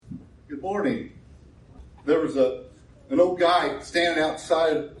Good morning. There was an old guy standing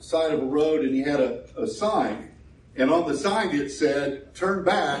outside of a road, and he had a sign. And on the sign it said, "Turn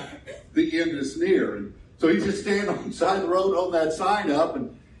back, the end is near." And so he's just standing on the side of the road holding that sign up.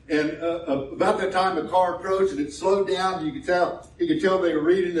 And about that time, a car approached, and it slowed down. He could tell they were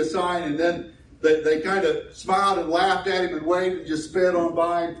reading the sign. And then they kind of smiled and laughed at him and waved and just sped on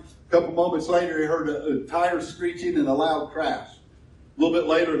by. A couple moments later, he heard a tire screeching and a loud crash. A little bit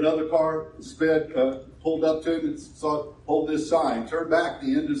later, another car pulled up to him and saw, "Hold this sign, turn back,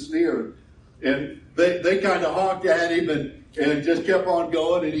 the end is near." And they kind of honked at him and just kept on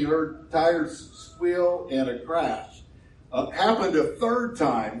going, and he heard tires squeal and a crash. Happened a third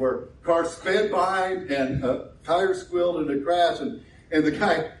time where cars sped by him and tires squealed and a crash, and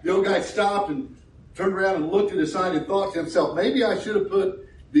the old guy stopped and turned around and looked at the sign and thought to himself, maybe I should have put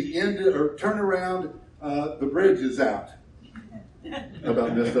the end or turn around, the bridge is out.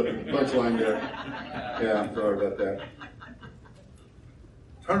 About messed up the punchline there. Yeah, I'm sorry about that.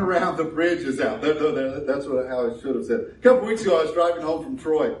 Turn around, the bridge is out. That's how I should have said. A couple weeks ago, I was driving home from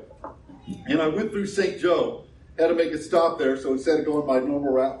Troy, and I went through St. Joe. Had to make a stop there, so instead of going my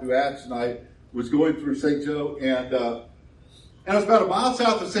normal route through Action, I was going through St. Joe, and I was about a mile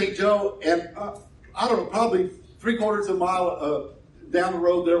south of St. Joe, and I don't know, probably 3/4 of a mile down the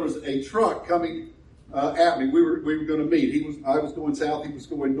road, there was a truck coming at me. We were going to meet. I was going south, he was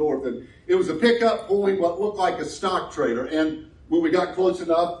going north, and it was a pickup pulling what looked like a stock trailer. And when we got close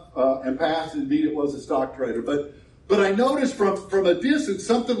enough and passed, indeed it was a stock trailer. But I noticed from a distance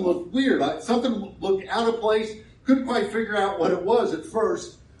something looked weird. Something looked out of place. Couldn't quite figure out what it was at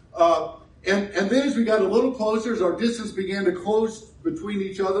first. And then as we got a little closer, as our distance began to close between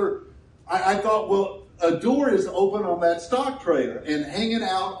each other, I thought, well, a door is open on that stock trailer and hanging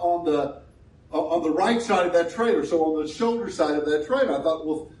out on the right side of that trailer, so on the shoulder side of that trailer. I thought,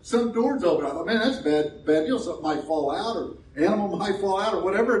 well, some door's open. I thought, man, that's a bad deal. Something might fall out, or animal might fall out, or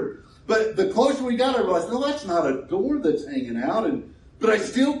whatever. But the closer we got, I realized, no, that's not a door that's hanging out. But I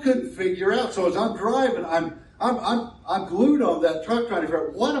still couldn't figure out. So as I'm driving, I'm glued on that truck trying to figure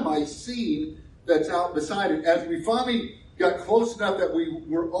out, what am I seeing that's out beside it? As we finally got close enough that we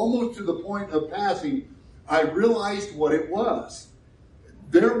were almost to the point of passing, I realized what it was.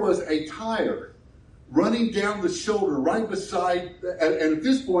 There was a tire running down the shoulder right beside, and at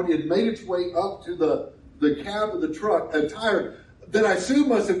this point it made its way up to the cab of the truck, a tire that I assume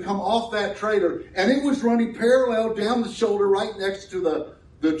must have come off that trailer, and it was running parallel down the shoulder right next to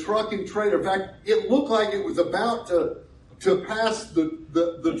the truck and trailer. In fact, it looked like it was about to pass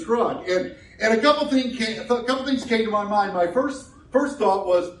the truck. And a couple things came to my mind. My first thought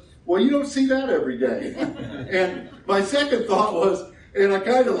was, well, you don't see that every day. And my second thought was, and I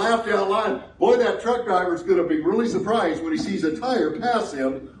kind of laughed out loud, boy, that truck driver is going to be really surprised when he sees a tire pass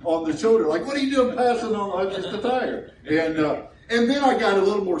him on the shoulder. Like, what are you doing passing on just a tire? And then I got a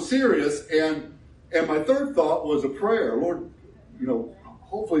little more serious, and my third thought was a prayer. Lord,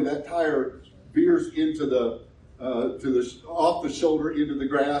 hopefully that tire veers into off the shoulder into the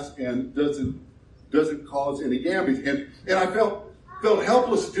grass and doesn't cause any damage. And I felt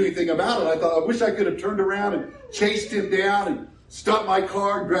helpless to do anything about it. I thought, I wish I could have turned around and chased him down and stopped my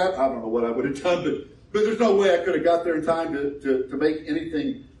car and grabbed. I don't know what I would have done, but there's no way I could have got there in time to make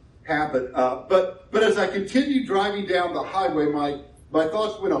anything happen. But as I continued driving down the highway, my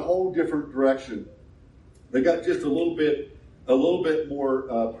thoughts went a whole different direction. They got just a little bit more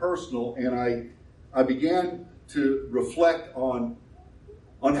personal, and I began to reflect on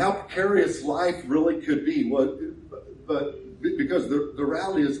how precarious life really could be. But because the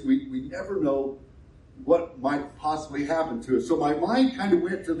reality is we never know what might possibly happen to us. So my mind kind of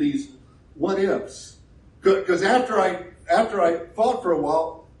went to these what ifs. Because after I thought for a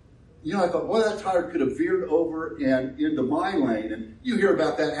while, I thought, boy, that tire could have veered over and into my lane. And you hear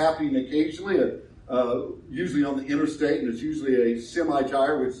about that happening occasionally, usually on the interstate, and it's usually a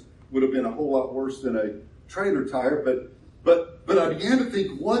semi-tire, which would have been a whole lot worse than a trailer tire. But I began to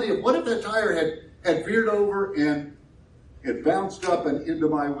think, what if that tire had veered over and had bounced up and into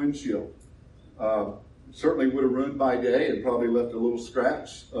my windshield? Certainly would have ruined my day and probably left a little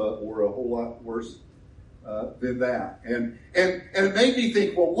scratch or a whole lot worse than that. And it made me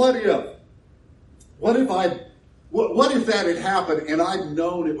think, well, what if that had happened and I'd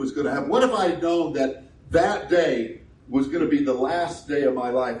known it was going to happen? What if I had known that day was going to be the last day of my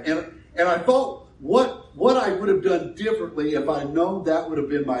life? And I thought, what I would have done differently if I'd known that would have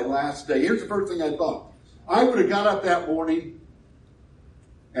been my last day. Here's the first thing I thought. I would have got up that morning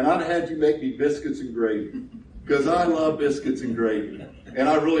and I'd have had you make me biscuits and gravy, because I love biscuits and gravy. And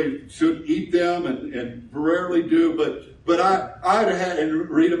I really should eat them and rarely do, But I'd have had, and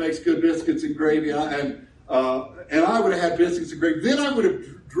Rita makes good biscuits and gravy, and I would have had biscuits and gravy. Then I would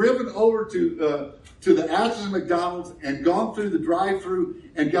have driven over to the Ashland McDonald's and gone through the drive-thru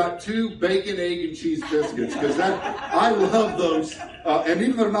and got 2 bacon, egg, and cheese biscuits, because I love those. And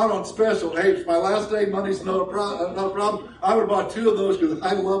even though they're not on special, hey, it's my last day, money's not a problem. I would have bought 2 of those because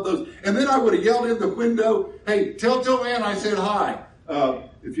I love those. And then I would have yelled in the window, hey, tell Joanne I said hi.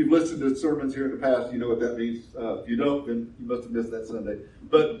 If you've listened to sermons here in the past, you know what that means. If you don't, then you must have missed that Sunday.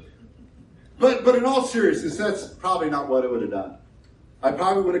 But in all seriousness, that's probably not what I would have done. I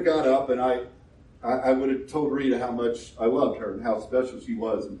probably would have got up and I would have told Rita how much I loved her and how special she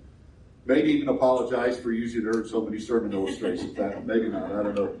was, and maybe even apologized for using her in so many sermon illustrations. Maybe not, I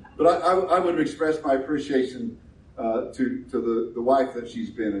don't know. But I would have expressed my appreciation to the wife that she's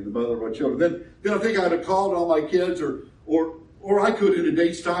been and the mother of our children. Then I think I'd have called all my kids, or I could in a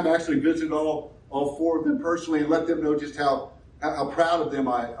day's time actually visit all 4 of them personally and let them know just how proud of them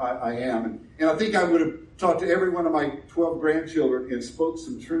I am. And I think I would have talked to every one of my 12 grandchildren and spoke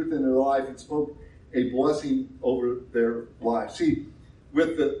some truth in their life and spoke a blessing over their life. See,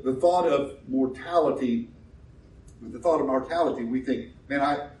 with the thought of mortality, we think,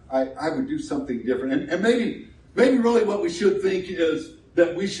 man, I would do something different. And maybe really what we should think is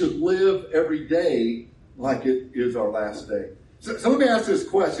that we should live every day like it is our last day. So let me ask this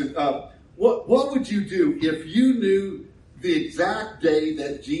question. What would you do if you knew the exact day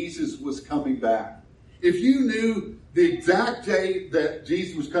that Jesus was coming back? If you knew the exact day that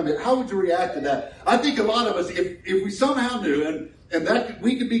Jesus was coming back, how would you react to that? I think a lot of us, if we somehow knew, and that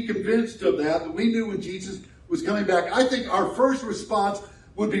we could be convinced of that we knew when Jesus was coming back, I think our first response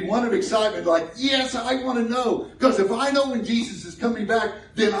would be one of excitement, like, yes, I want to know. Because if I know when Jesus is coming back,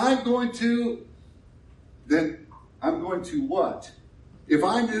 then I'm going to what? If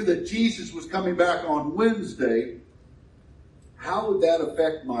I knew that Jesus was coming back on Wednesday, how would that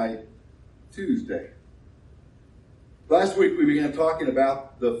affect my Tuesday? Last week we began talking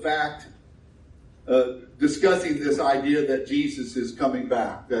about the fact, discussing this idea that Jesus is coming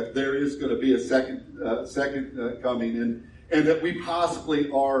back, that there is going to be a second coming, and that we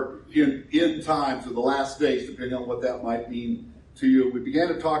possibly are in end times or the last days, depending on what that might mean to you. We began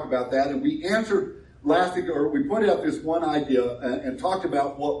to talk about that, and we answered last week, or we pointed out this one idea and talked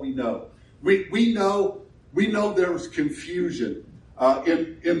about what we know. We know there was confusion.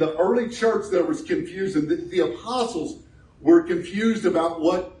 In the early church, there was confusion. The apostles were confused about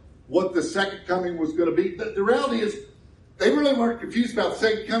what the second coming was going to be. The reality is, they really weren't confused about the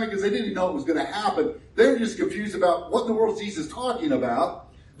second coming because they didn't even know it was going to happen. They were just confused about what in the world is Jesus talking about.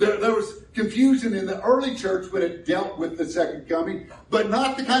 There was confusion in the early church when it dealt with the second coming, but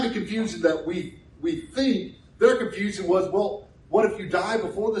not the kind of confusion that we think. Their confusion was, well, what if you die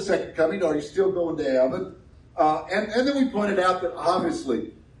before the second coming? Are you still going to heaven? And then we pointed out that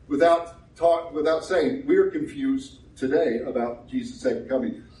obviously, without saying, we're confused today about Jesus' second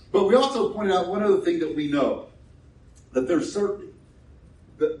coming. But we also pointed out one other thing that we know, that there's certainty.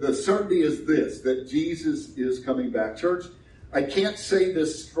 The certainty is this, that Jesus is coming back. Church, I can't say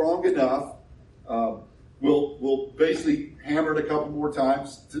this strong enough. We'll basically hammer it a couple more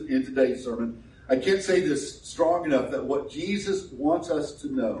times in today's sermon. I can't say this strong enough that what Jesus wants us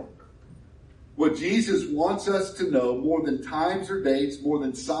to know, more than times or dates, more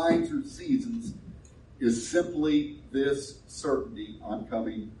than signs or seasons, is simply this certainty: I'm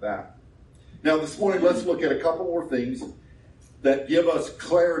coming back. Now, this morning, let's look at a couple more things that give us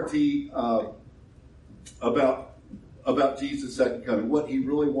clarity about Jesus' second coming, what he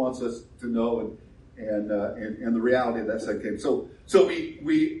really wants us to know, and the reality of that second coming. So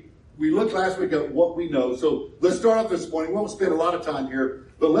we looked last week at what we know. So let's start off this morning. We won't spend a lot of time here,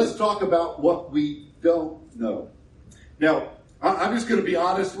 but let's talk about what we don't know. Now, I'm just going to be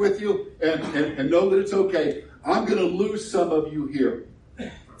honest with you and know that it's okay. I'm going to lose some of you here.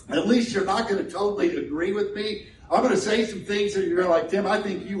 At least you're not going to totally agree with me. I'm going to say some things that you're going to like, Tim, I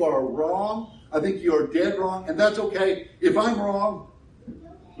think you are wrong. I think you are dead wrong. And that's okay. If I'm wrong,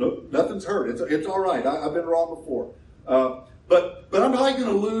 look, nothing's hurt. It's all right. I've been wrong before. But I'm probably going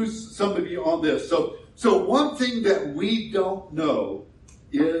to lose some of you on this. So one thing that we don't know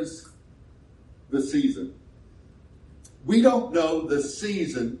is the season. We don't know the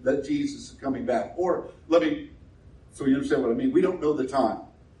season that Jesus is coming back. So you understand what I mean? We don't know the time.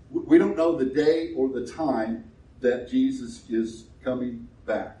 We don't know the day or the time that Jesus is coming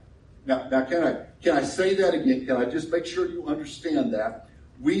back. Now, can I say that again? Can I just make sure you understand that?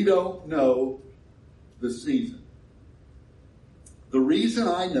 We don't know the season. The reason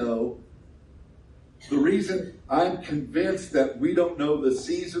I'm convinced that we don't know the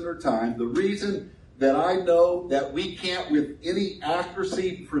season or time, the reason that I know that we can't with any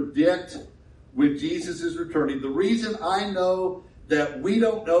accuracy predict when Jesus is returning, the reason I know that we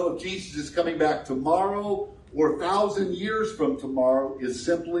don't know if Jesus is coming back tomorrow or 1,000 years from tomorrow is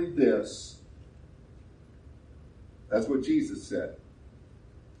simply this. That's what Jesus said.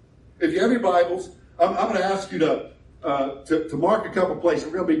 If you have your Bibles, I'm going to ask you to mark a couple places.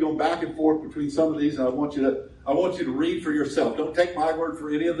 We're going to be going back and forth between some of these, and I want you to read for yourself. Don't take my word for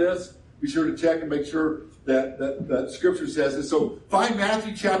any of this. Be sure to check and make sure that Scripture says this. So find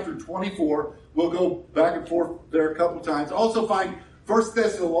Matthew chapter 24. We'll go back and forth there a couple times. Also find 1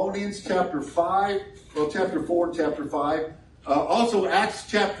 Thessalonians chapter 5, chapter 4 and chapter 5. Also Acts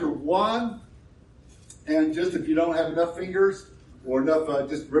chapter 1. And just if you don't have enough fingers or enough,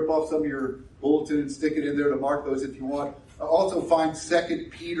 just rip off some of your bulletin and stick it in there to mark those if you want. Also find 2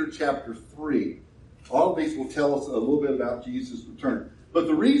 Peter chapter 3. All of these will tell us a little bit about Jesus' return. But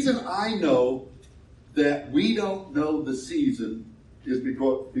the reason I know that we don't know the season is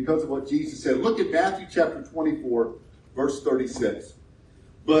because of what Jesus said. Look at Matthew chapter 24, verse 36.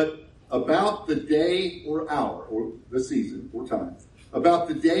 But about the day or hour, or the season or time, about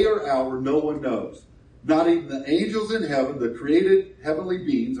the day or hour no one knows. Not even the angels in heaven, the created heavenly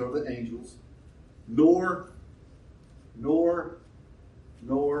beings, or the angels, nor the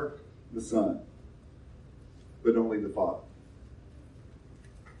Son, but only the Father.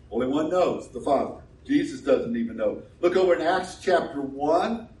 Only one knows, the Father. Jesus doesn't even know. Look over in Acts chapter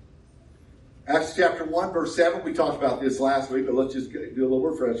 1. Acts chapter 1, verse 7. We talked about this last week, but let's just do a little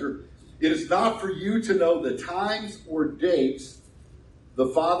refresher. It is not for you to know the times or dates the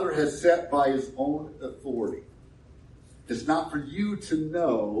Father has set by his own authority. It's not for you to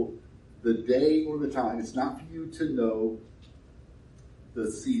know the day or the time. It's not for you to know the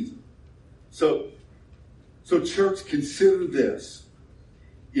season. So church, consider this.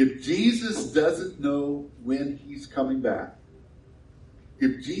 If Jesus doesn't know when he's coming back,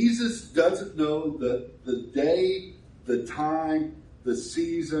 if Jesus doesn't know the day, the time, the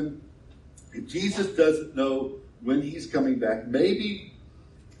season, if Jesus doesn't know when he's coming back, maybe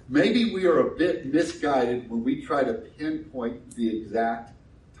we are a bit misguided when we try to pinpoint the exact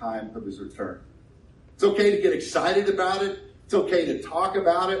time of his return. It's okay to get excited about it. It's okay to talk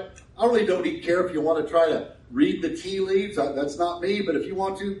about it. I really don't even care if you want to try to read the tea leaves. That's not me, but if you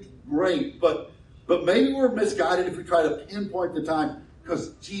want to, great. But maybe we're misguided if we try to pinpoint the time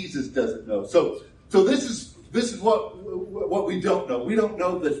because Jesus doesn't know. So this is what we don't know. We don't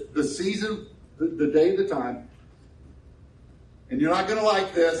know the season, the day, the time. And you're not going to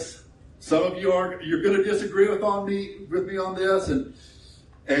like this. Some of you you're going to disagree with me on this,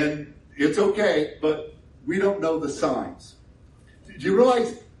 and it's okay, but we don't know the signs. Do you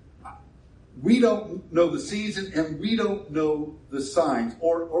realize we don't know the season and we don't know the signs?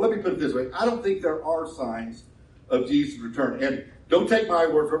 Or let me put it this way. I don't think there are signs of Jesus' return. And don't take my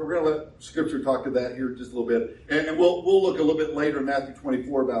word for it. We're going to let Scripture talk to that here just a little bit. And we'll look a little bit later in Matthew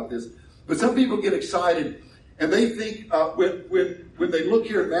 24 about this. But some people get excited and they think when they look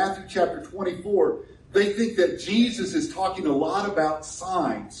here at Matthew chapter 24, they think that Jesus is talking a lot about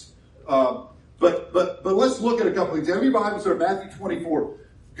signs. But let's look at a couple things. Have your Bibles there, Matthew 24.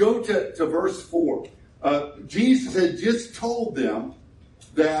 Go to verse 4. Jesus had just told them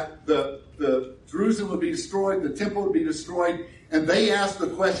that the Jerusalem would be destroyed, the temple would be destroyed, and they asked the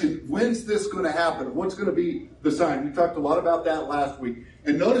question, when's this going to happen? What's going to be the sign? We talked a lot about that last week.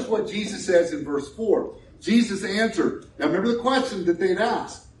 And notice what Jesus says in verse 4. Jesus answered. Now remember the question that they'd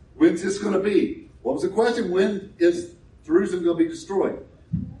asked. When's this going to be? What was the question? When is Jerusalem going to be destroyed?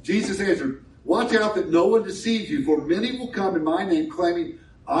 Jesus answered, watch out that no one deceives you, for many will come in my name claiming,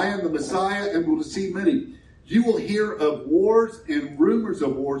 I am the Messiah, and will deceive many. You will hear of wars and rumors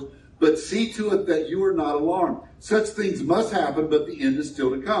of wars, but see to it that you are not alarmed. Such things must happen, but the end is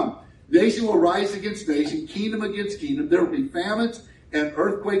still to come. Nation will rise against nation, kingdom against kingdom. There will be famines and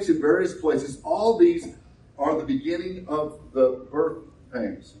earthquakes in various places. All these are the beginning of the birth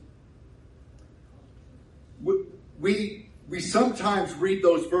pains. We sometimes read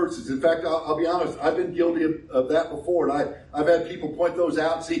those verses. In fact, I'll be honest, I've been guilty of that before. And I've had people point those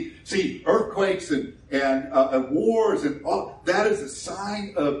out and see earthquakes and wars and all. That is a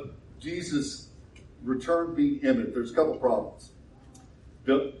sign of Jesus' return being imminent. There's a couple problems.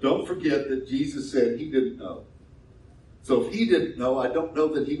 Don't forget that Jesus said he didn't know. So if he didn't know, I don't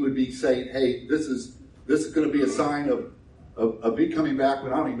know that he would be saying, hey, this is going to be a sign of me coming back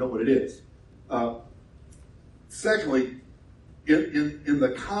when I don't even know what it is. Secondly, in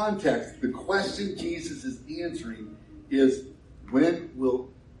the context, the question Jesus is answering is, when will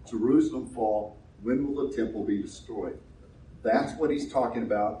Jerusalem fall? When will the temple be destroyed? That's what he's talking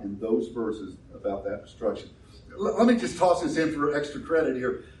about in those verses about that destruction. Let me just toss this in for extra credit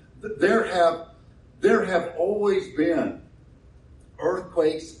here. There have always been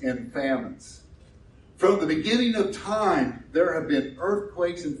earthquakes and famines. From the beginning of time, there have been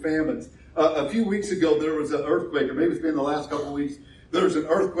earthquakes and famines. A few weeks ago, there was an earthquake, or maybe it's been the last couple of weeks. There was an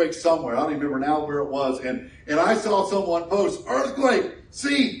earthquake somewhere. I don't even remember now where it was. And I saw someone post, "Earthquake!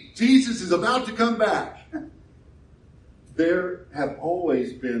 See, Jesus is about to come back." There have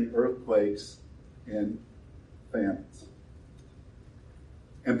always been earthquakes and famines.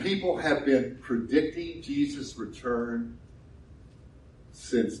 And people have been predicting Jesus' return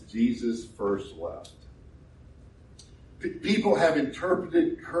since Jesus first left. People have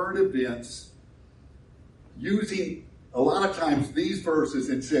interpreted current events using a lot of times these verses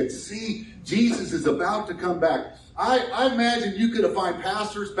and said, "See, Jesus is about to come back." I imagine you could have found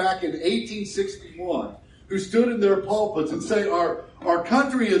pastors back in 1861 who stood in their pulpits and say, our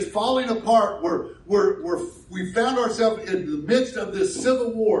country is falling apart. We found ourselves in the midst of this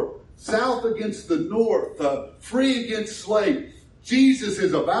civil war, South against the North, free against slave. Jesus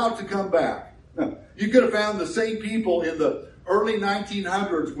is about to come back. You could have found the same people in the early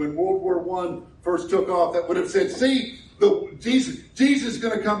 1900s when World War I first took off that would have said, "See, Jesus is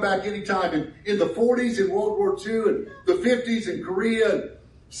going to come back anytime." In the 40s in World War II, and the 50s in Korea, and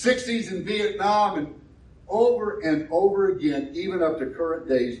 60s in Vietnam, and over again, even up to current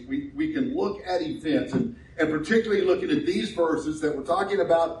days, we can look at events, and particularly looking at these verses that we're talking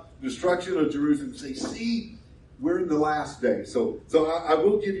about destruction of Jerusalem, and say, "See, we're in the last days." So I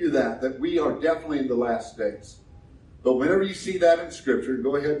will give you that we are definitely in the last days. But whenever you see that in Scripture,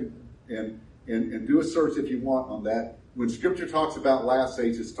 go ahead and do a search if you want on that. When Scripture talks about last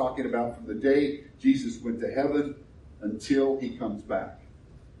days, it's talking about from the day Jesus went to heaven until he comes back.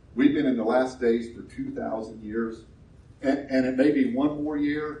 We've been in the last days for 2,000 years. And it may be one more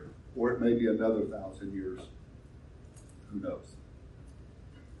year, or it may be another 1,000 years. Who knows?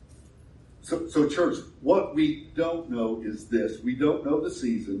 So church, what we don't know is this. We don't know the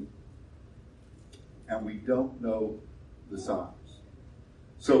season, and we don't know the signs.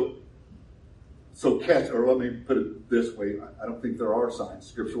 So catch, or let me put it this way. I don't think there are signs.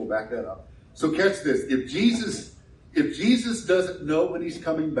 Scripture will back that up. So catch this. If Jesus doesn't know when he's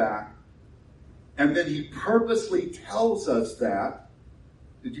coming back, and then he purposely tells us that,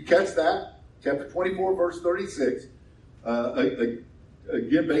 did you catch that? Chapter 24, verse 36.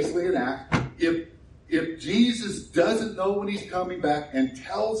 Again, basically an act. If Jesus doesn't know when he's coming back and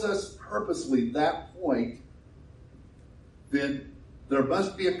tells us purposely that point, then there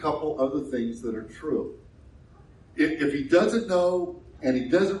must be a couple other things that are true. If he doesn't know and he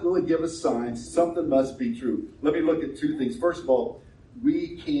doesn't really give us signs, something must be true. Let me look at two things. First of all,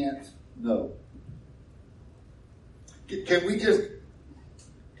 we can't know. Can we just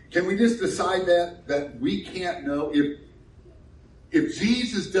decide that we can't know? If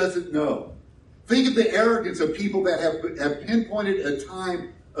Jesus doesn't know, think of the arrogance of people that have pinpointed a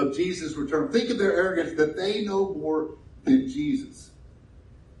time of Jesus' return. Think of their arrogance that they know more than Jesus.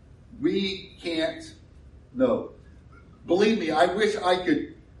 We can't know. Believe me, I wish I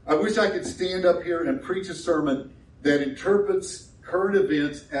could stand up here and preach a sermon that interprets current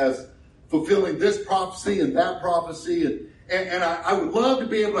events as fulfilling this prophecy and that prophecy. And I would love to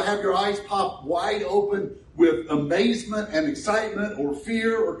be able to have your eyes pop wide open with amazement and excitement or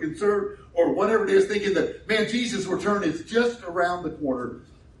fear or concern or whatever it is, thinking that, man, Jesus' return is just around the corner.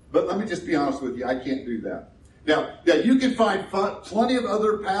 But let me just be honest with you, I can't do that. Now, you can find plenty of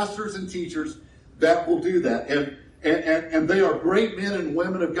other pastors and teachers that will do that. And they are great men and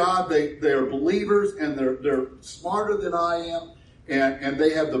women of God. They are believers, and they're smarter than I am. And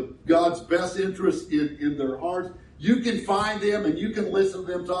they have God's best interest in their hearts. You can find them and you can listen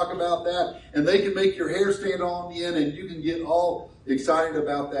to them talk about that. And they can make your hair stand on the end, and you can get all excited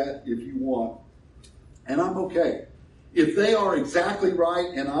about that if you want. And I'm okay. If they are exactly right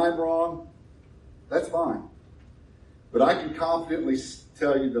and I'm wrong, that's fine. But I can confidently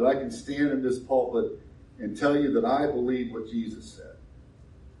tell you that I can stand in this pulpit and tell you that I believe what Jesus said.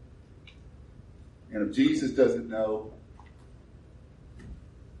 And if Jesus doesn't know,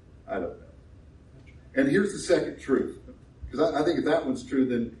 I don't know. And here's the second truth. Because I think if that one's true,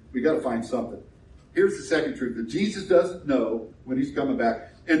 then we got to find something. Here's the second truth. That Jesus doesn't know when he's coming back.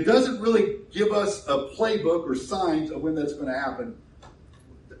 And doesn't really give us a playbook or signs of when that's going to happen.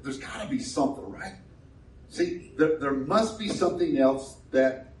 There's got to be something, right? See, there must be something else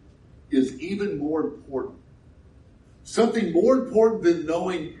that is even more important. Something more important than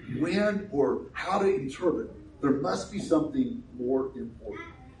knowing when or how to interpret. There must be something more important.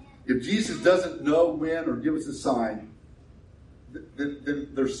 If Jesus doesn't know when or give us a sign, then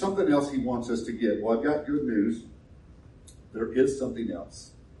there's something else he wants us to get. Well, I've got good news. There is something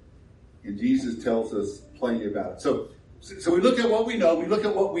else. And Jesus tells us plenty about it. So we look at what we know. We look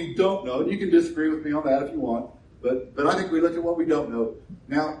at what we don't know. And you can disagree with me on that if you want. But I think we look at what we don't know.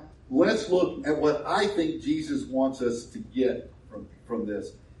 Now, let's look at what I think Jesus wants us to get from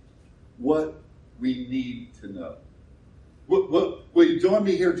this. What we need to know. Will you join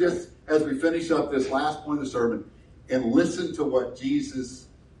me here just as we finish up this last point of the sermon and listen to what Jesus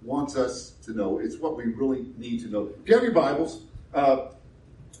wants us to know? It's what we really need to know. If you have your Bibles,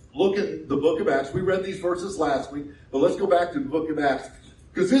 look at the book of Acts. We read these verses last week, but let's go back to the book of Acts.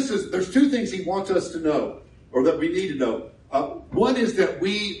 Because there's two things he wants us to know, or that we need to know. One is that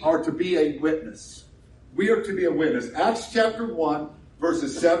we are to be a witness. We are to be a witness. Acts chapter 1,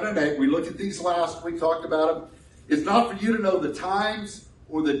 verses 7 and 8. We looked at these last week, talked about them. It's not for you to know the times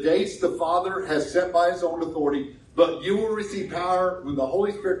or the dates the Father has set by his own authority, but you will receive power when the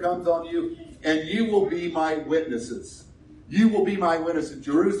Holy Spirit comes on you, and you will be my witnesses. You will be my witnesses in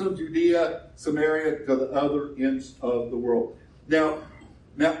Jerusalem, Judea, Samaria, to the other ends of the world. Now,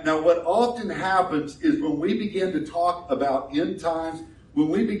 what often happens is when we begin to talk about end times, when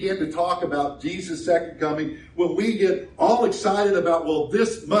we begin to talk about Jesus' second coming, when we get all excited about, well,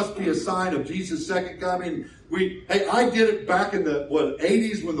 this must be a sign of Jesus' second coming. I did it back in the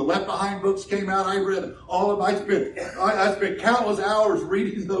 80s when the Left Behind books came out. I read all of them. I spent countless hours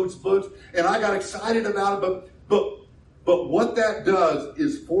reading those books, and I got excited about it. But what that does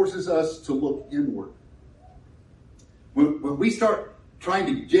is forces us to look inward. When we start trying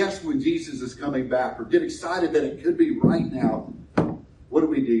to guess when Jesus is coming back, or get excited that it could be right now, what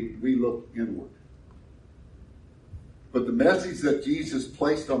do? We look inward. But the message that Jesus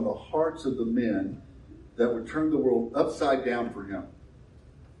placed on the hearts of the men that would turn the world upside down for him,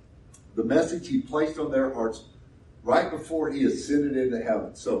 the message he placed on their hearts right before he ascended into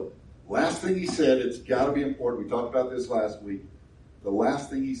heaven. So, last thing he said, it's got to be important. We talked about this last week. The last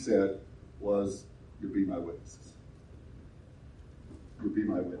thing he said was, you'll be my witnesses. You'll be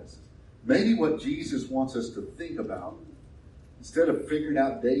my witnesses. Maybe what Jesus wants us to think about, instead of figuring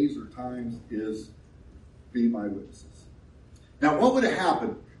out days or times, is be my witnesses. Now, what would have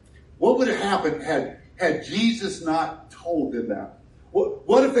happened? What would have happened had Jesus not told them that?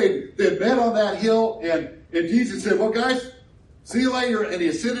 What if they met on that hill and Jesus said, well, guys, see you later, and he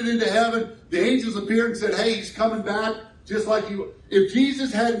ascended into heaven. The angels appeared and said, hey, he's coming back, just like you. If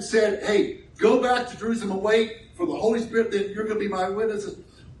Jesus hadn't said, hey, go back to Jerusalem and wait for the Holy Spirit, then you're going to be my witnesses,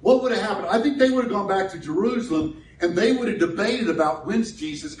 what would have happened? I think they would have gone back to Jerusalem, and they would have debated about when's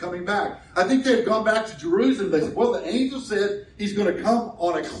Jesus coming back. I think they had gone back to Jerusalem. They said, well, the angel said he's going to come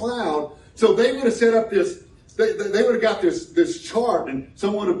on a cloud. So they would have set up this, they would have got this chart, and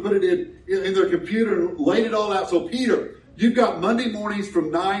someone would have put it in their computer and laid it all out. So Peter, you've got Monday mornings from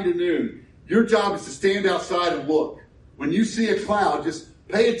 9 to noon. Your job is to stand outside and look. When you see a cloud, just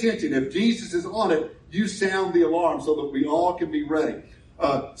pay attention. If Jesus is on it, you sound the alarm so that we all can be ready.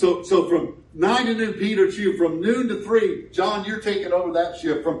 So from 9 to noon, Peter, it's you. From noon to 3, John, you're taking over that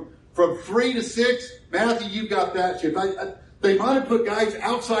shift. From 3 to 6, Matthew, you've got that shift. They might have put guys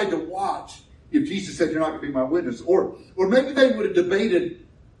outside to watch if Jesus said, you're not going to be my witness. Or maybe they would have debated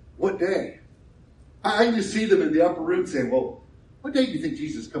what day. I can just see them in the upper room saying, well, what day do you think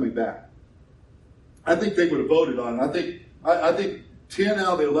Jesus is coming back? I think they would have voted on it. I think 10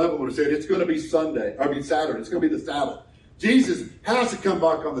 out of the 11 would have said it's going to be Saturday. It's going to be the Sabbath. Jesus has to come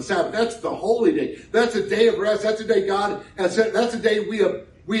back on the Sabbath. That's the holy day. That's a day of rest. That's a day God has said. That's a day we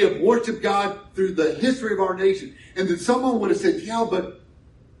have worshiped God through the history of our nation. And then someone would have said, yeah,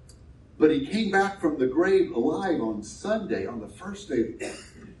 but he came back from the grave alive on Sunday, on the first day. And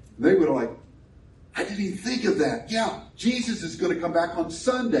they would have like, I didn't even think of that. Yeah, Jesus is going to come back on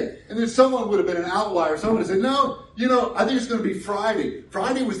Sunday. And then someone would have been an outlier. Someone would have said, no, I think it's going to be Friday.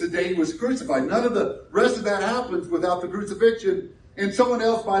 Friday was the day he was crucified. None of the rest of that happens without the crucifixion. And someone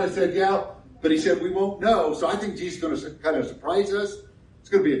else might have said, yeah, but he said, we won't know. So I think Jesus is going to kind of surprise us. It's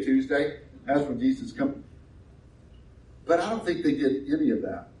going to be a Tuesday. That's when Jesus comes. But I don't think they did any of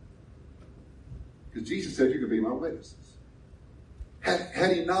that. Because Jesus said, you're going to be my witnesses.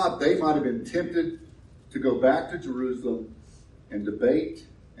 Had he not, they might have been tempted to go back to Jerusalem and debate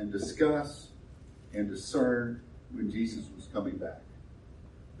and discuss and discern when Jesus was coming back.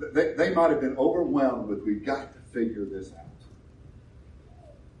 They might have been overwhelmed with, we've got to figure this out.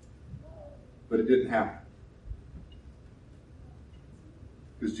 But it didn't happen.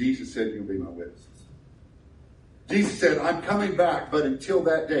 Because Jesus said, you'll be my witnesses. Jesus said, I'm coming back, but until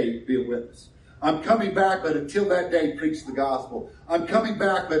that day, be a witness. I'm coming back, but until that day, preach the gospel. I'm coming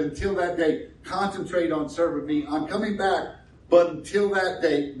back, but until that day, concentrate on serving me. I'm coming back, But until that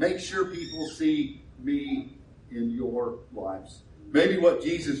day, make sure people see me in your lives. Maybe what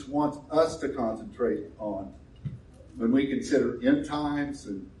Jesus wants us to concentrate on when we consider end times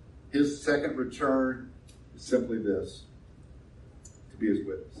and his second return is simply this: to be his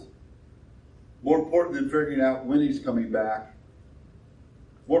witness. More important than figuring out when he's coming back,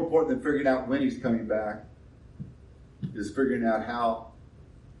 is figuring out how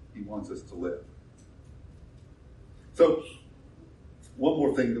he wants us to live. So, one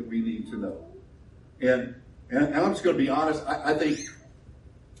more thing that we need to know. And I'm just going to be honest, I think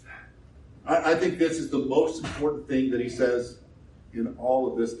this is the most important thing that he says in all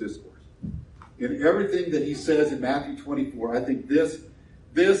of this discourse. In everything that he says in Matthew 24, I think this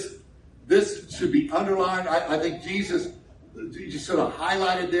should be underlined. I think Jesus should have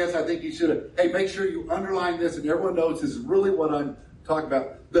highlighted this. I think he should have, hey, make sure you underline this and everyone knows this is really what I'm talking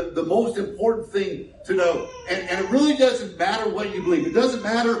about. The most important thing to know, and it really doesn't matter what you believe. It doesn't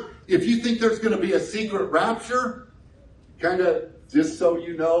matter if you think there's going to be a secret rapture. Kind of, just so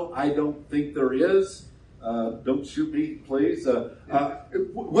you know, I don't think there is. Don't shoot me, please.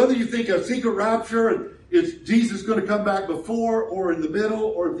 Whether you think a secret rapture and is Jesus going to come back before or in the middle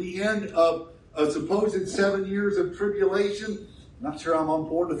or at the end of a supposed 7 years of tribulation, not sure I'm on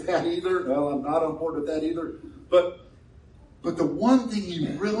board with that either. Well, I'm not on board with that either. But the one thing he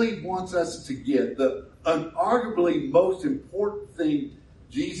really wants us to get, the unarguably most important thing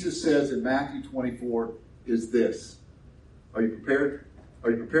Jesus says in Matthew 24 is this. Are you prepared?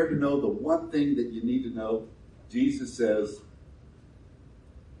 Are you prepared to know the one thing that you need to know? Jesus says,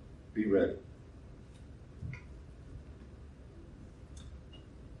 be ready.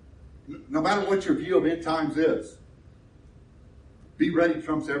 No matter what your view of end times is, be ready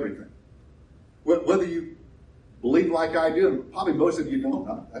trumps everything. Whether you believe like I do, and probably most of you don't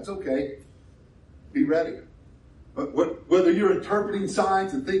know, that's okay. Be ready. But whether you're interpreting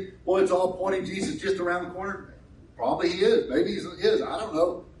signs and think, boy, it's all pointing Jesus just around the corner, probably he is. Maybe he is. I don't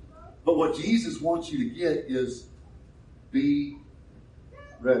know. But what Jesus wants you to get is be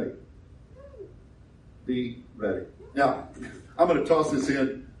ready. Be ready. Now, I'm going to toss this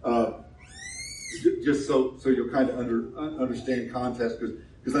in just so you'll kind of understand context,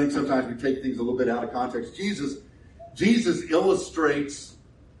 because I think sometimes we take things a little bit out of context. Jesus illustrates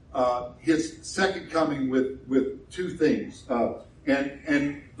his second coming with two things.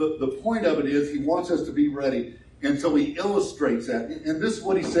 And the point of it is he wants us to be ready. And so he illustrates that. And this is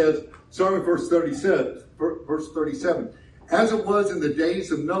what he says, starting with verse 37. As it was in the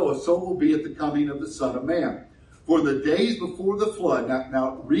days of Noah, so will be at the coming of the Son of Man. For the days before the flood.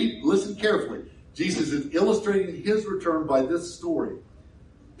 Now listen carefully. Jesus is illustrating his return by this story.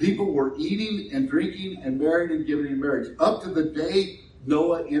 People were eating and drinking and marrying and giving in marriage up to the day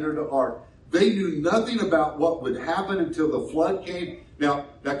Noah entered the ark. They knew nothing about what would happen until the flood came. Now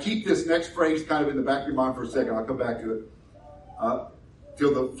keep this next phrase kind of in the back of your mind for a second. I'll come back to it.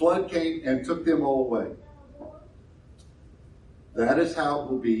 Till the flood came and took them all away. That is how it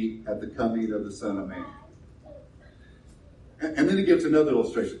will be at the coming of the Son of Man. And then he gives another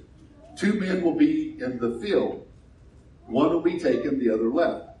illustration. 2 men will be in the field. One will be taken, the other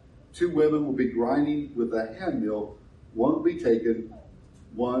left. 2 women will be grinding with a handmill. One will be taken,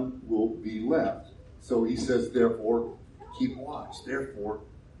 one will be left. So he says, therefore, keep watch. Therefore,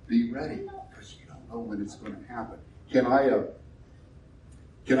 be ready. Because you don't know when it's going to happen. Can I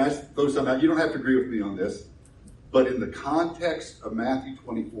throw something out? You don't have to agree with me on this. But in the context of Matthew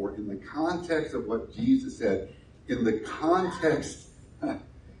 24, in the context of what Jesus said, in the context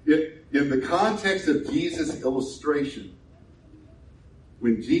of Jesus' illustration,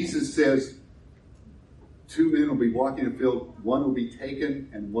 when Jesus says 2 men will be walking in the field, one will be taken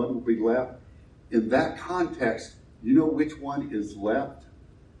and one will be left, in that context, you know which one is left?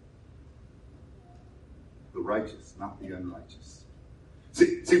 The righteous, not the unrighteous.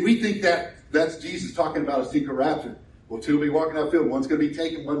 See, we think that's Jesus talking about a secret rapture. Well, 2 will be walking out the field. One's going to be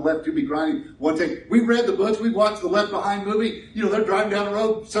taken, one left, 2 will be grinding, one taken. We read the books. We watched the Left Behind movie. You know, they're driving down the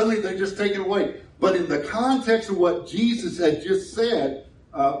road. Suddenly, they're just taken away. But in the context of what Jesus had just said,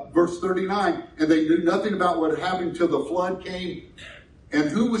 verse 39, and they knew nothing about what had happened until the flood came. And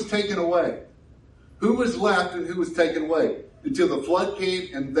who was taken away? Who was left and who was taken away? Until the flood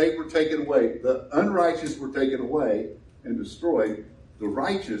came and they were taken away. The unrighteous were taken away and destroyed. The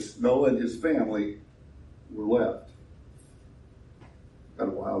righteous, Noah and his family, were left.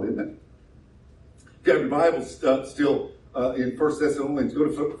 Kind of wild, isn't it? If you have your Bible still in 1 Thessalonians, go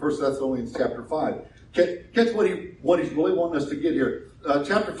to 1 Thessalonians chapter 5. Catch what he's really wanting us to get here.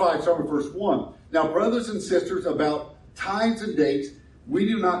 Chapter 5, starting with verse 1. Now, brothers and sisters, about times and dates, we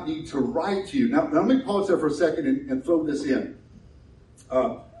do not need to write to you. Now let me pause there for a second and throw this in.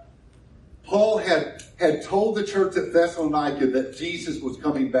 Paul had told the church at Thessalonica that Jesus was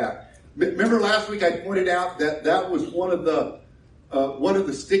coming back. Remember last week I pointed out that was one of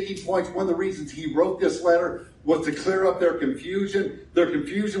the sticking points. One of the reasons he wrote this letter was to clear up their confusion. Their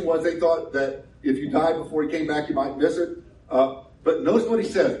confusion was they thought that if you died before he came back, you might miss it. But notice what he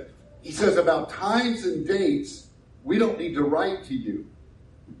says. He says about times and dates, we don't need to write to you.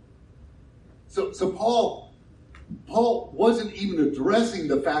 So Paul wasn't even addressing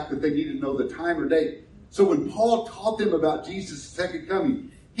the fact that they needed to know the time or date. So when Paul taught them about Jesus' second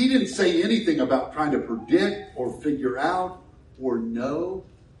coming, he didn't say anything about trying to predict or figure out or know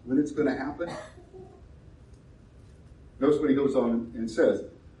when it's going to happen. Notice what he goes on and says.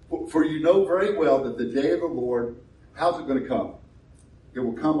 For you know very well that the day of the Lord, how's it going to come? It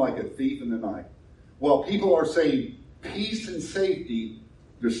will come like a thief in the night. While people are saying peace and safety,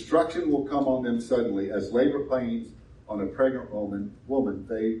 destruction will come on them suddenly. As labor pains on a pregnant woman,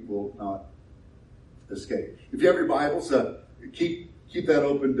 they will not escape. If you have your Bibles, keep that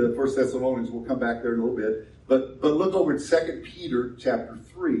open to 1 Thessalonians. We'll come back there in a little bit. But look over at 2 Peter chapter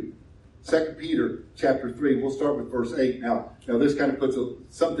 3. 2 Peter chapter 3. We'll start with verse 8. Now this kind of puts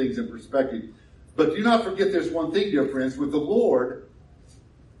some things in perspective. But do not forget this one thing, dear friends. With the Lord,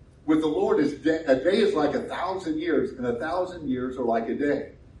 a day is like 1,000 years, and 1,000 years are like a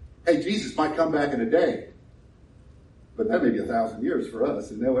day. Hey, Jesus might come back in a day, but that may be 1,000 years for us.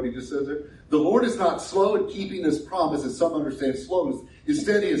 Isn't that what he just says there? The Lord is not slow in keeping his promise, as some understand slowness.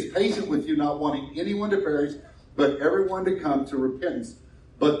 Instead, he is patient with you, not wanting anyone to perish, but everyone to come to repentance.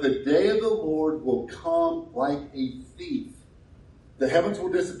 But the day of the Lord will come like a thief. The heavens will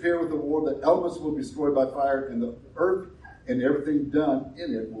disappear with the war, the elements will be destroyed by fire, and the earth and everything done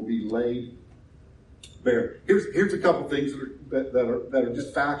in it will be laid bare. Here's a couple things that are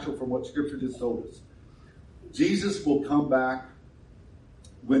just factual from what Scripture just told us. Jesus will come back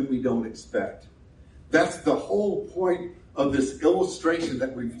when we don't expect. That's the whole point of this illustration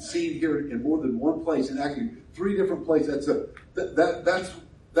that we've seen here in more than one place, and actually 3 different places.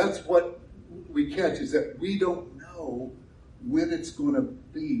 That's what we catch, is that we don't know when it's going to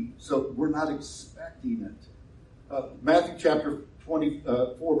be, so we're not expecting it. Matthew chapter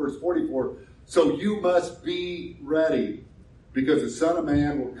 24, verse 44. So you must be ready, because the Son of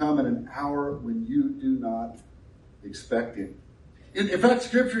Man will come in an hour when you do not expect him. In fact,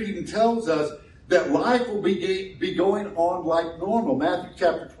 Scripture even tells us that life will be going on like normal. Matthew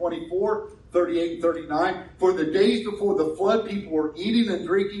chapter 24, 38 and 39. For the days before the flood, people were eating and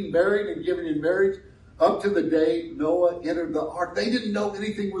drinking, married and giving in marriage, up to the day Noah entered the ark. They didn't know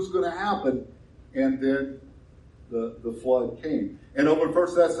anything was going to happen. And then the flood came. And over in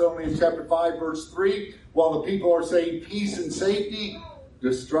 1 Thessalonians chapter 5, verse 3, while the people are saying peace and safety,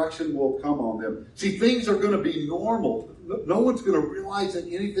 destruction will come on them. See, things are going to be normal. No one's going to realize that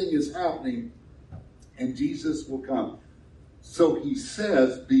anything is happening, and Jesus will come. So he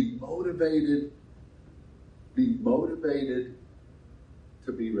says, be motivated to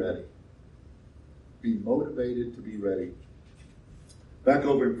be ready. Be motivated to be ready. Back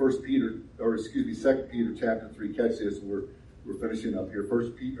over in 2 Peter chapter 3, catch this, we're finishing up here.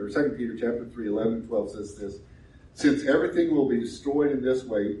 2 Peter chapter 3, 11 and 12 says this. Since everything will be destroyed in this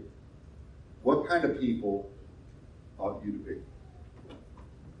way, what kind of people ought you to be?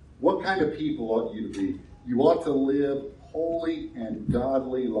 What kind of people ought you to be? You ought to live holy and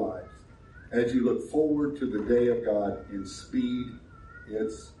godly lives as you look forward to the day of God in speed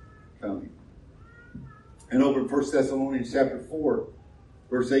its coming. And over in 1 Thessalonians chapter 4,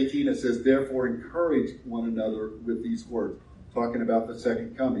 verse 18, it says, therefore encourage one another with these words, talking about the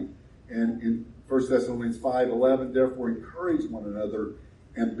second coming. And in 1 Thessalonians 5:11, therefore encourage one another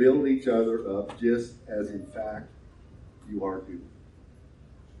and build each other up, just as in fact you are doing.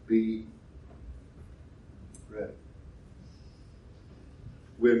 Be ready.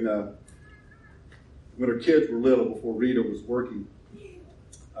 When our kids were little, before Rita was working,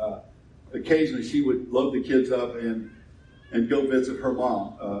 occasionally she would load the kids up and go visit her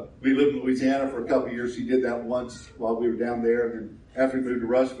mom. We lived in Louisiana for a couple of years. She did that once while we were down there. And then after we moved to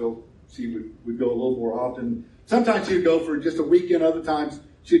Rushville, she would go a little more often. Sometimes she would go for just a weekend. Other times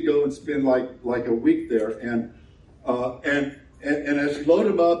she'd go and spend like a week there. And as she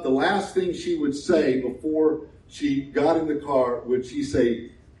loaded them up, the last thing she would say before she got in the car she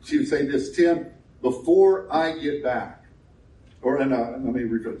would say this, Tim, before I get back,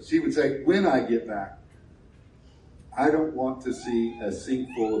 she would say, when I get back, I don't want to see a sink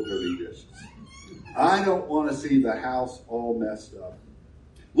full of dirty dishes. I don't want to see the house all messed up.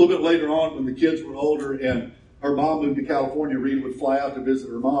 A little bit later on, when the kids were older and her mom moved to California, Rita would fly out to visit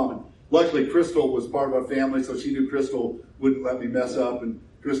her mom. Luckily, Crystal was part of our family, so she knew Crystal wouldn't let me mess up, and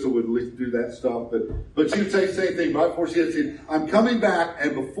Crystal would at least do that stuff. But she would say the same thing right before she had said, I'm coming back,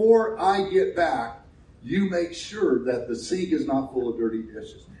 and before I get back, you make sure that the sink is not full of dirty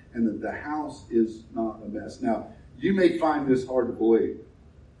dishes and that the house is not a mess. Now, you may find this hard to believe,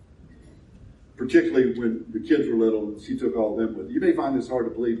 particularly when the kids were little and she took all of them with her. You may find this hard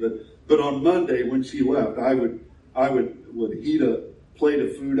to believe, but on Monday when she left, I would heat a plate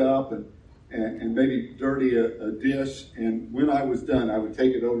of food up and maybe dirty a dish, and when I was done, I would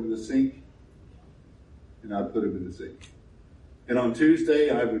take it over to the sink and I'd put them in the sink. And on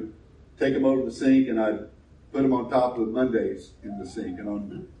Tuesday, I would take them over to the sink and I'd put them on top of Mondays in the sink. And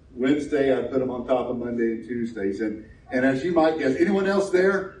on Wednesday, I'd put them on top of Monday and Tuesdays. And as you might guess, anyone else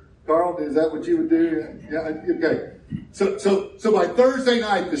there? Carl, is that what you would do? Yeah, okay. So by Thursday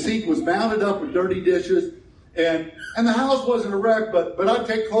night, the sink was mounted up with dirty dishes, and the house wasn't a wreck, but I'd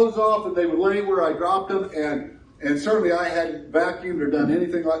take clothes off and they would lay where I dropped them, and certainly I hadn't vacuumed or done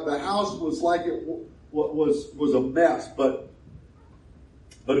anything like that. The house was like it was a mess, but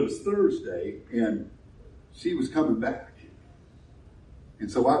it was Thursday, and she was coming back.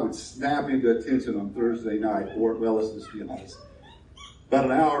 And so I would snap into attention on Thursday night, or, well, let's just be honest, about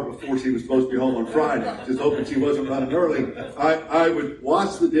an hour before she was supposed to be home on Friday, just hoping she wasn't running early. I would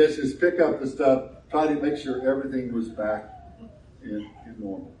wash the dishes, pick up the stuff, try to make sure everything was back in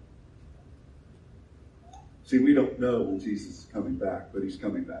normal. See, we don't know when Jesus is coming back, but he's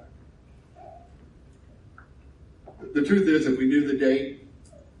coming back. The truth is, if we knew the date,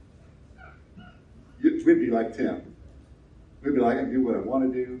 we'd be like Tim. We'd be like, I can do what I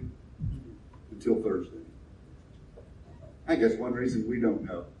want to do until Thursday. I guess one reason we don't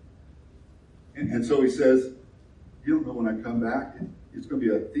know. And so he says, you don't know when I come back. It's going to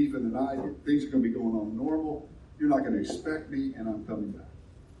be a thief in the night. Things are going to be going on normal. You're not going to expect me, and I'm coming back.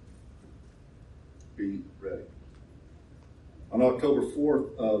 Be ready. On October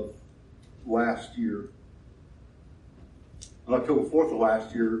 4th of last year,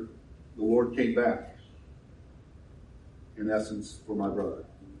 the Lord came back, in essence, for my brother.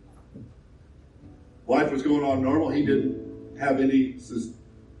 Life was going on normal. He didn't have any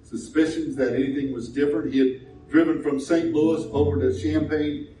suspicions that anything was different. He had driven from St. Louis over to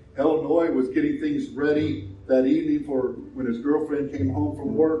Champaign, Illinois, was getting things ready that evening for when his girlfriend came home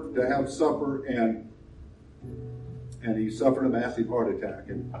from work to have supper, and he suffered a massive heart attack.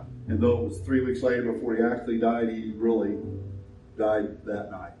 And though it was 3 weeks later before he actually died, he really died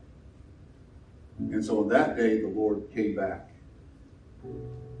that night. And so on that day, the Lord came back.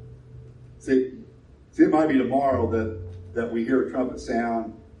 See, it might be tomorrow that we hear a trumpet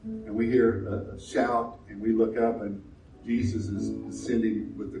sound and we hear a shout and we look up and Jesus is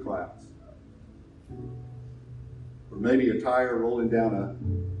ascending with the clouds. Or maybe a tire rolling down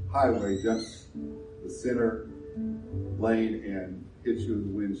a highway jumps the center lane and hits you in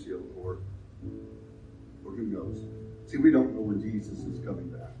the windshield, or who knows. See, we don't know when Jesus is coming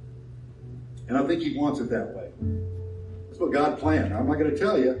back. And I think he wants it that way. That's what God planned. I'm not going to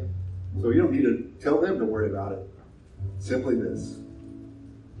tell you, so you don't need to tell them to worry about it. Simply this.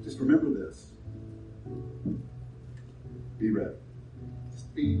 Just remember this. Be ready.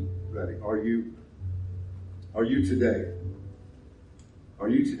 Just be ready. Are you today? Are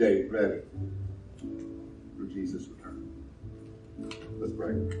you today ready for Jesus' return? Let's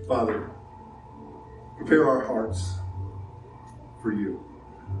pray. Father, prepare our hearts for you.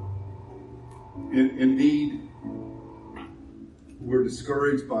 Indeed, we're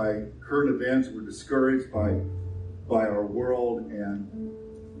discouraged by current events. We're discouraged by our world, and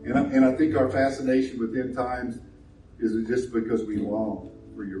I think our fascination with end times is just because we long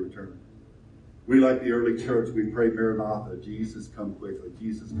for your return. We, like the early church, we pray, Maranatha, Jesus, come quickly.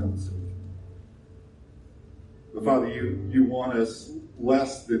 Jesus, come soon. But Father, you want us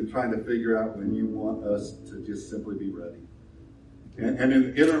less than trying to figure out when. You want us to just simply be ready. And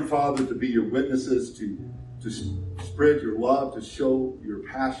in the interim, Father, to be your witnesses, to spread your love, to show your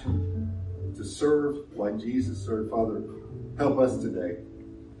passion, to serve like Jesus served. Father, help us today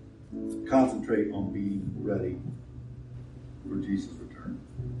to concentrate on being ready for Jesus' return.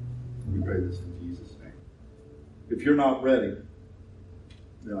 We pray this in Jesus' name. If you're not ready,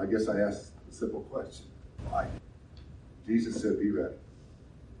 then I guess I ask a simple question. Why? Jesus said, be ready.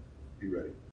 Be ready.